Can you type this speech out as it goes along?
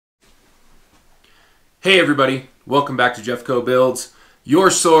Hey everybody, welcome back to Jeffco Builds, your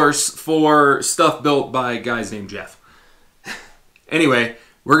source for stuff built by guys named Jeff. Anyway,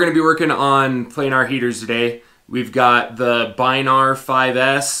 we're going to be working on Planar heaters today. We've got the Planar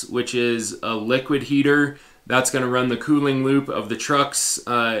 5S, which is a liquid heater. That's going to run the cooling loop of the truck's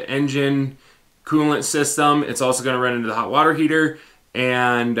engine coolant system. It's also going to run into the hot water heater,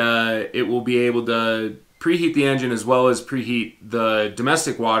 and it will be able to preheat the engine as well as preheat the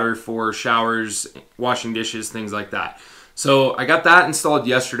domestic water for showers, washing dishes, things like that. So I got that installed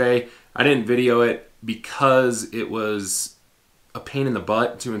yesterday. I didn't video it because it was a pain in the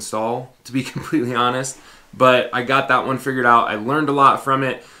butt to install, to be completely honest. But I got that one figured out. I learned a lot from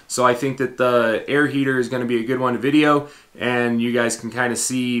it. So I think that the air heater is going to be a good one to video, and you guys can kind of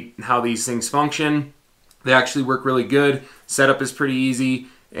see how these things function. They actually work really good. Setup is pretty easy.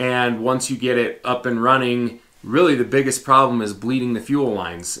 And once you get it up and running, really the biggest problem is bleeding the fuel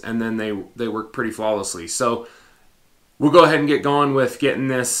lines, and then they work pretty flawlessly. So we'll go ahead and get going with getting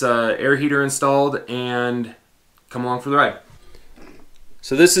this air heater installed and come along for the ride.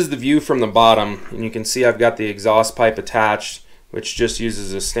 So this is the view from the bottom, and you can see I've got the exhaust pipe attached, which just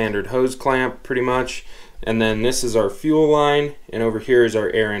uses a standard hose clamp pretty much. And then this is our fuel line, and over here is our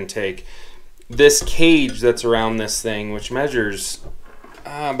air intake. This cage that's around this thing, which measures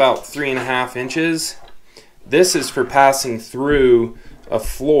about 3.5 inches. This is for passing through a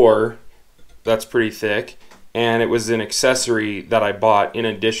floor that's pretty thick, and it was an accessory that I bought in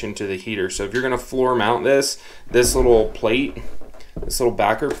addition to the heater. So if you're going to floor mount this little plate, this little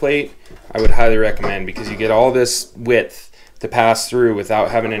backer plate, I would highly recommend, because you get all this width to pass through without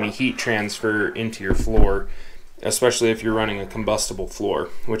having any heat transfer into your floor, especially if you're running a combustible floor,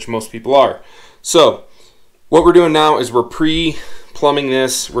 which most people are. So what we're doing now is we're pre-plumbing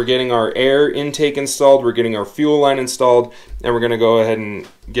this. We're getting our air intake installed, we're getting our fuel line installed, and we're going to go ahead and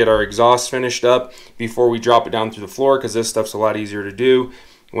get our exhaust finished up before we drop it down through the floor, because this stuff's a lot easier to do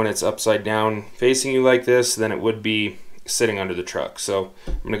when it's upside down facing you like this than it would be sitting under the truck. So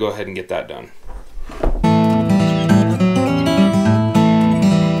I'm going to go ahead and get that done.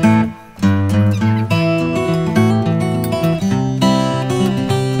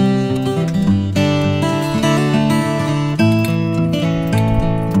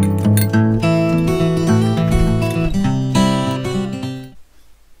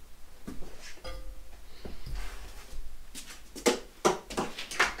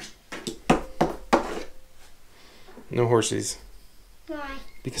 No horsies. Why?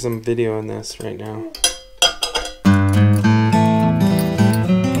 Because I'm videoing this right now.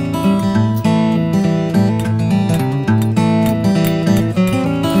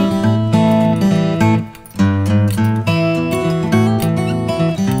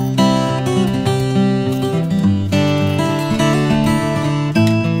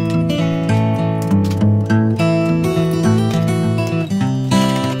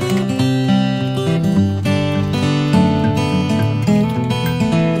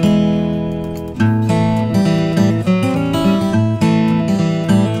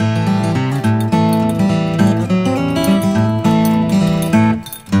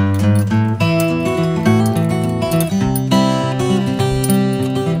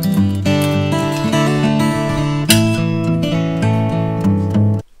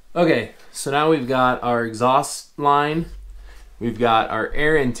 Okay, so now we've got our exhaust line, we've got our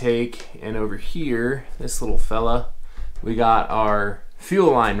air intake, and over here, this little fella, we got our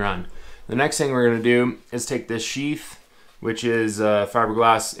fuel line run. The next thing we're going to do is take this sheath, which is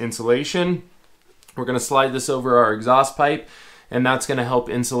fiberglass insulation. We're going to slide this over our exhaust pipe, and that's going to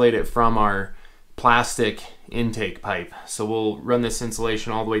help insulate it from our plastic intake pipe. So we'll run this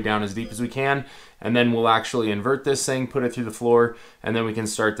insulation all the way down as deep as we can, and then we'll actually invert this thing, put it through the floor, and then we can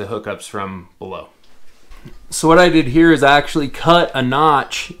start the hookups from below. So what I did here is I actually cut a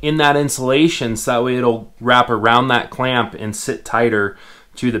notch in that insulation so that way it'll wrap around that clamp and sit tighter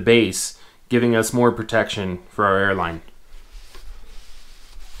to the base, giving us more protection for our airline.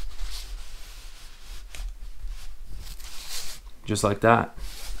 Just like that.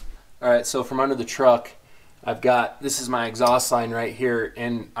 Alright, so from under the truck, I've got, this is my exhaust line right here,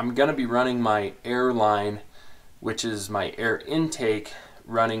 and I'm going to be running my air line, which is my air intake,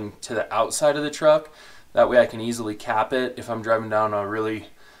 running to the outside of the truck. That way I can easily cap it if I'm driving down a really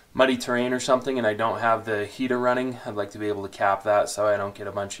muddy terrain or something and I don't have the heater running. I'd like to be able to cap that so I don't get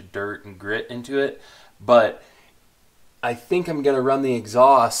a bunch of dirt and grit into it. But I think I'm going to run the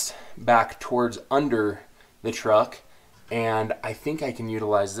exhaust back towards under the truck, and I think I can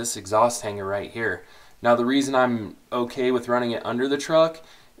utilize this exhaust hanger right here. Now the reason I'm okay with running it under the truck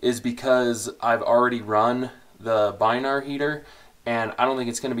is because I've already run the Planar heater, and I don't think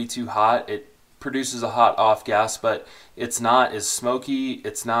it's going to be too hot. produces a hot off gas, but it's not as smoky,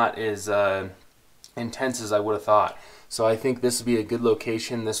 it's not as intense as I would have thought. So I think this would be a good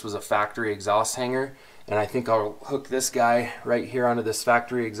location. This was a factory exhaust hanger, and I think I'll hook this guy right here onto this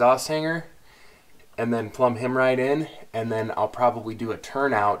factory exhaust hanger and then plumb him right in, and then I'll probably do a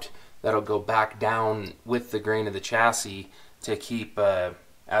turnout that'll go back down with the grain of the chassis to keep,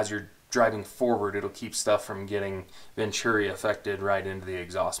 as you're driving forward, it'll keep stuff from getting Venturi affected right into the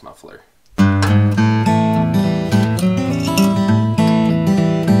exhaust muffler.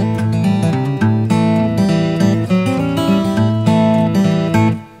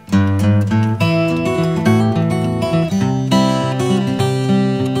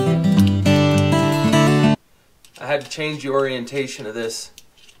 I had to change the orientation of this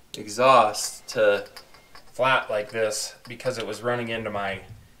exhaust to flat like this because it was running into my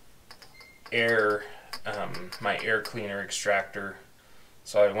air cleaner extractor.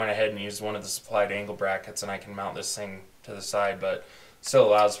 So I went ahead and used one of the supplied angle brackets, and I can mount this thing to the side, but still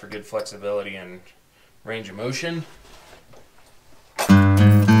allows for good flexibility and range of motion.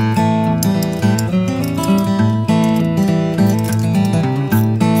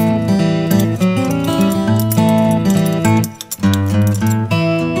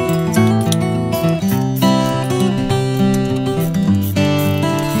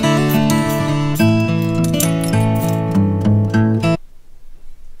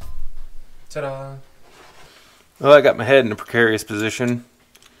 Ta-da! Well, I got my head in a precarious position.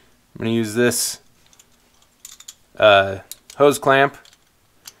 I'm going to use this hose clamp,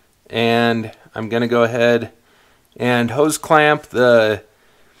 and I'm going to go ahead and hose clamp the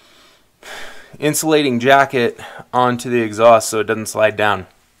insulating jacket onto the exhaust so it doesn't slide down.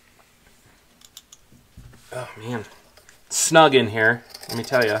 Oh man, it's snug in here, let me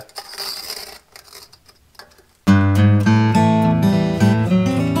tell you.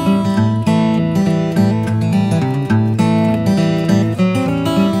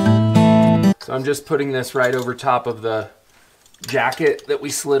 So I'm just putting this right over top of the jacket that we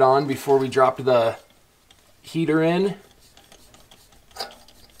slid on before we dropped the heater in.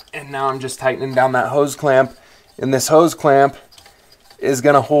 And now I'm just tightening down that hose clamp. And this hose clamp is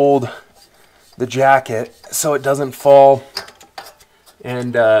going to hold the jacket so it doesn't fall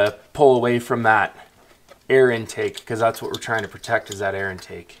and pull away from that air intake, because that's what we're trying to protect, is that air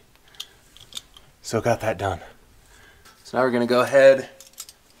intake. So got that done. So now we're going to go ahead.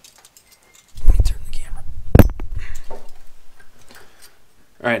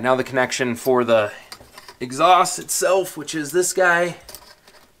 Alright, now the connection for the exhaust itself, which is this guy.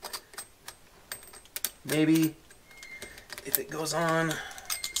 Maybe, if it goes on,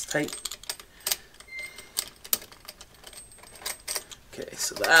 it's tight. Okay,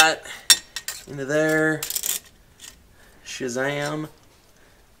 so that, into there, Shazam.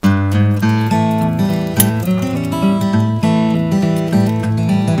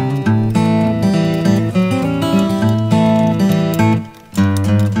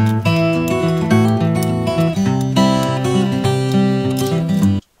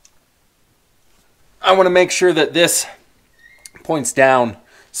 I want to make sure that this points down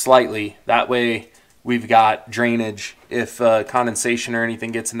slightly. That way we've got drainage. If condensation or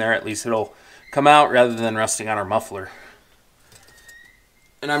anything gets in there, at least it'll come out rather than resting on our muffler.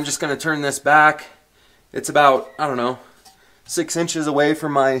 And I'm just going to turn this back. It's about, I don't know, 6 inches away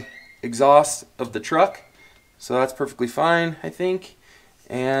from my exhaust of the truck. So that's perfectly fine, I think.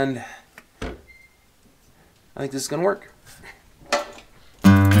 And I think this is going to work.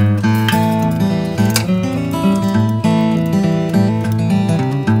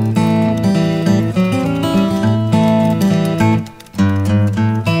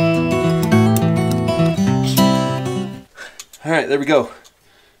 Alright, there we go.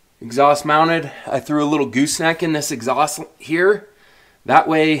 Exhaust mounted. I threw a little gooseneck in this exhaust here. That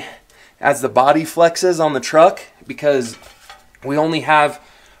way, as the body flexes on the truck, because we only have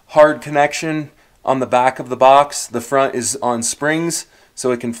hard connection on the back of the box, the front is on springs,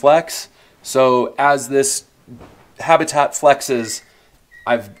 so it can flex. So as this habitat flexes,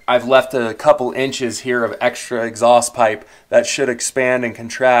 I've left a couple inches here of extra exhaust pipe that should expand and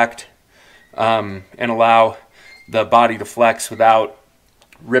contract and allow the body to flex without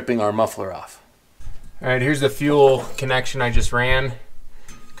ripping our muffler off. All right, here's the fuel connection I just ran.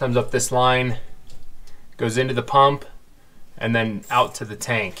 Comes up this line, goes into the pump, and then out to the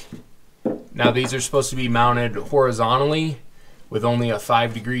tank. Now these are supposed to be mounted horizontally with only a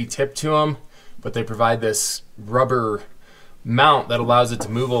 5-degree tip to them, but they provide this rubber mount that allows it to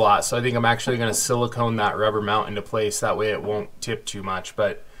move a lot. So I think I'm actually going to silicone that rubber mount into place. That way it won't tip too much.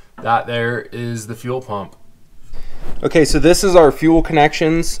 But that there is the fuel pump. Okay, so this is our fuel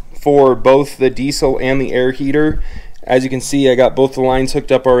connections for both the diesel and the air heater. As you can see, I got both the lines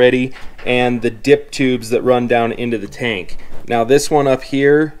hooked up already and the dip tubes that run down into the tank. Now this one up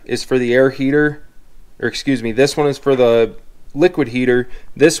here is for the air heater, or excuse me, this one is for the liquid heater,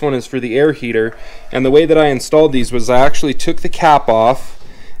 this one is for the air heater. And the way that I installed these was I actually took the cap off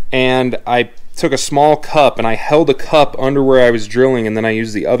and I took a small cup and I held a cup under where I was drilling, and then I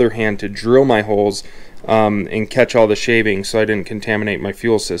used the other hand to drill my holes and catch all the shavings so I didn't contaminate my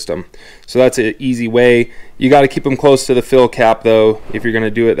fuel system. So that's an easy way. You got to keep them close to the fill cap though if you're going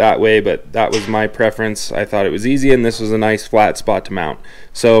to do it that way, but that was my preference. I thought it was easy, and this was a nice flat spot to mount.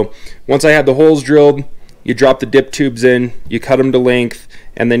 So once I had the holes drilled, you drop the dip tubes in, you cut them to length,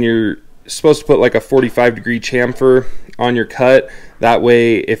 and then you're supposed to put like a 45-degree chamfer on your cut. That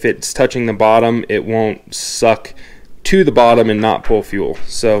way if it's touching the bottom, it won't suck to the bottom and not pull fuel.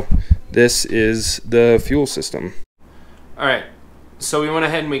 So this is the fuel system. Alright, so we went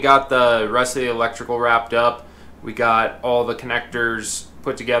ahead and we got the rest of the electrical wrapped up. We got all the connectors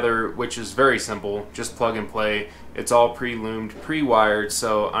put together, which is very simple, just plug and play. It's all pre-loomed, pre-wired,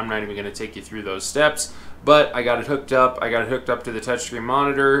 so I'm not even going to take you through those steps. But I got it hooked up. I got it hooked up to the touchscreen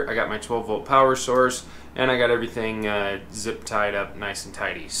monitor. I got my 12-volt power source, and I got everything zip tied up nice and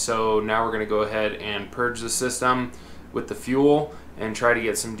tidy. So now we're going to go ahead and purge the system with the fuel and try to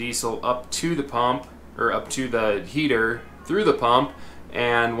get some diesel up to the pump, or up to the heater through the pump.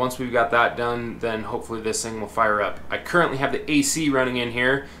 And once we've got that done, then hopefully this thing will fire up. I currently have the AC running in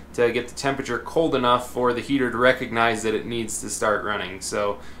here to get the temperature cold enough for the heater to recognize that it needs to start running.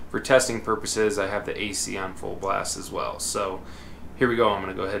 So for testing purposes, I have the AC on full blast as well. So here we go. I'm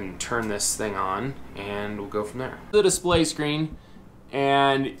going to go ahead and turn this thing on, and we'll go from there. The display screen,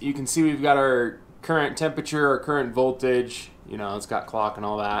 and you can see we've got our current temperature, our current voltage. You know, it's got clock and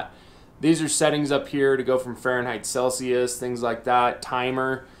all that. These are settings up here to go from Fahrenheit, Celsius, things like that.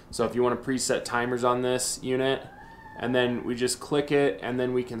 Timer. So if you want to preset timers on this unit, and then we just click it, and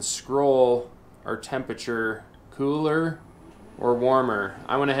then we can scroll our temperature, cooler or warmer.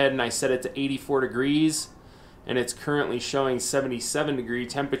 I went ahead and I set it to 84 degrees, and it's currently showing 77-degree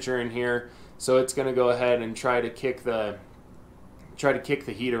temperature in here. So it's going to go ahead and try to kick the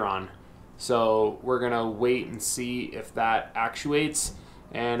heater on. So we're going to wait and see if that actuates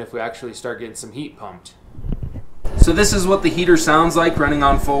and if we actually start getting some heat pumped. So this is what the heater sounds like running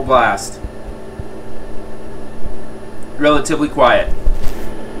on full blast. Relatively quiet.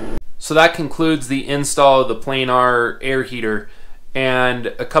 So that concludes the install of the Planar air heater, and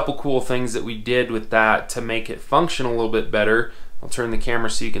a couple cool things that we did with that to make it function a little bit better. I'll turn the camera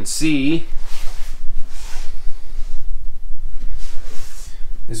so you can see.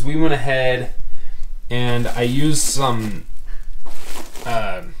 Is we went ahead and I used some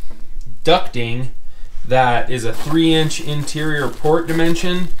ducting that is a 3-inch interior port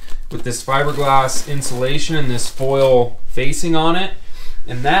dimension with this fiberglass insulation and this foil facing on it,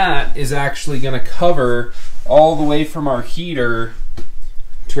 and that is actually going to cover all the way from our heater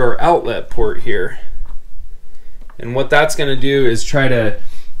to our outlet port here. And what that's going to do is try to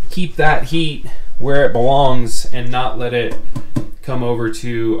keep that heat where it belongs and not let it come over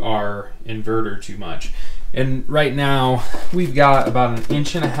to our inverter too much. And right now we've got about 1.5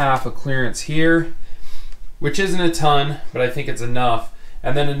 inches of clearance here, which isn't a ton, but I think it's enough.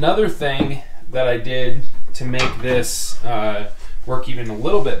 And then another thing that I did to make this work even a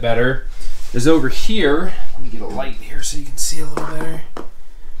little bit better is over here. Let me get a light here so you can see a little better.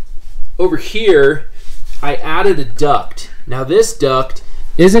 Over here, I added a duct. Now this duct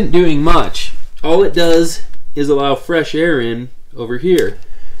isn't doing much. All it does is allow fresh air in over here.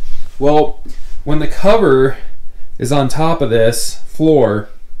 Well, when the cover is on top of this floor,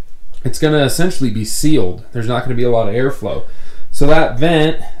 it's going to essentially be sealed. There's not going to be a lot of airflow. So that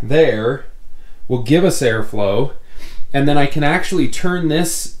vent there will give us airflow, and then I can actually turn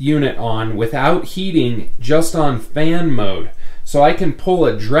this unit on without heating, just on fan mode. So I can pull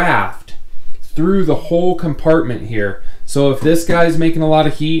a draft through the whole compartment here. So if this guy's making a lot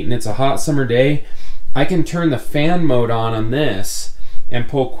of heat and it's a hot summer day, I can turn the fan mode on this and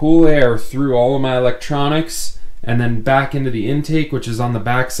pull cool air through all of my electronics, and then back into the intake, which is on the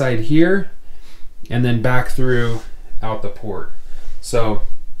back side here, and then back through out the port. So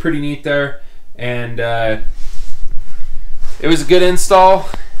pretty neat there, and it was a good install.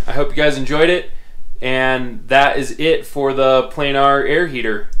 I hope you guys enjoyed it, and that is it for the Planar air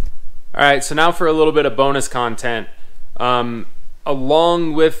heater. Alright, so now for a little bit of bonus content.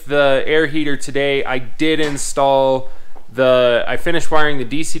 Along with the air heater today, I did install I finished wiring the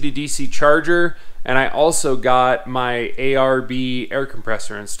DC to DC charger, and I also got my ARB air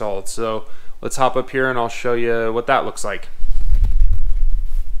compressor installed. So let's hop up here and I'll show you what that looks like.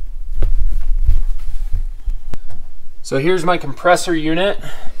 So here's my compressor unit,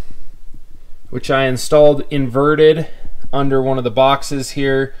 which I installed inverted under one of the boxes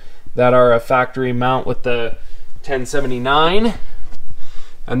here that are a factory mount with the 1079.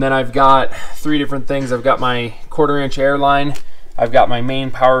 And then I've got 3 different things. I've got my 1/4 inch air line, I've got my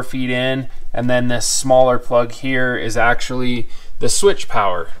main power feed in, and then this smaller plug here is actually the switch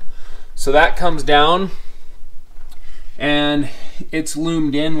power. So that comes down and it's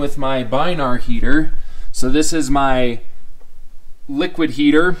loomed in with my Planar heater. So this is my liquid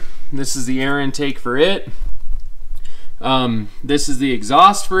heater. This is the air intake for it. This is the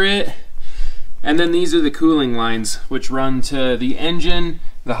exhaust for it. And then these are the cooling lines, which run to the engine,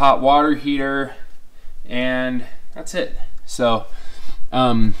 the hot water heater, and that's it. So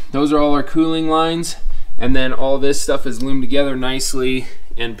those are all our cooling lines. And then all this stuff is loomed together nicely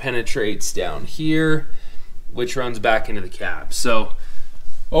and penetrates down here, which runs back into the cab. So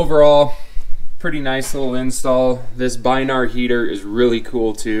overall, pretty nice little install. This Planar heater is really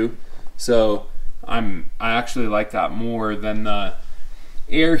cool too. So I actually like that more than the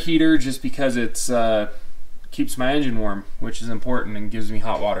air heater, just because it's keeps my engine warm, which is important, and gives me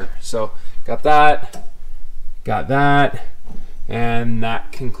hot water. So got that, and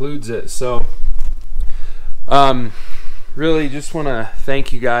that concludes it. So really just want to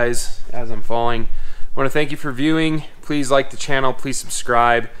thank you guys as I'm falling. I want to thank you for viewing. Please like the channel, please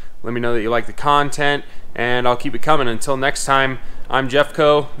subscribe. Let me know that you like the content, and I'll keep it coming. Until next time, I'm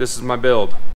Jeffco. This is my build.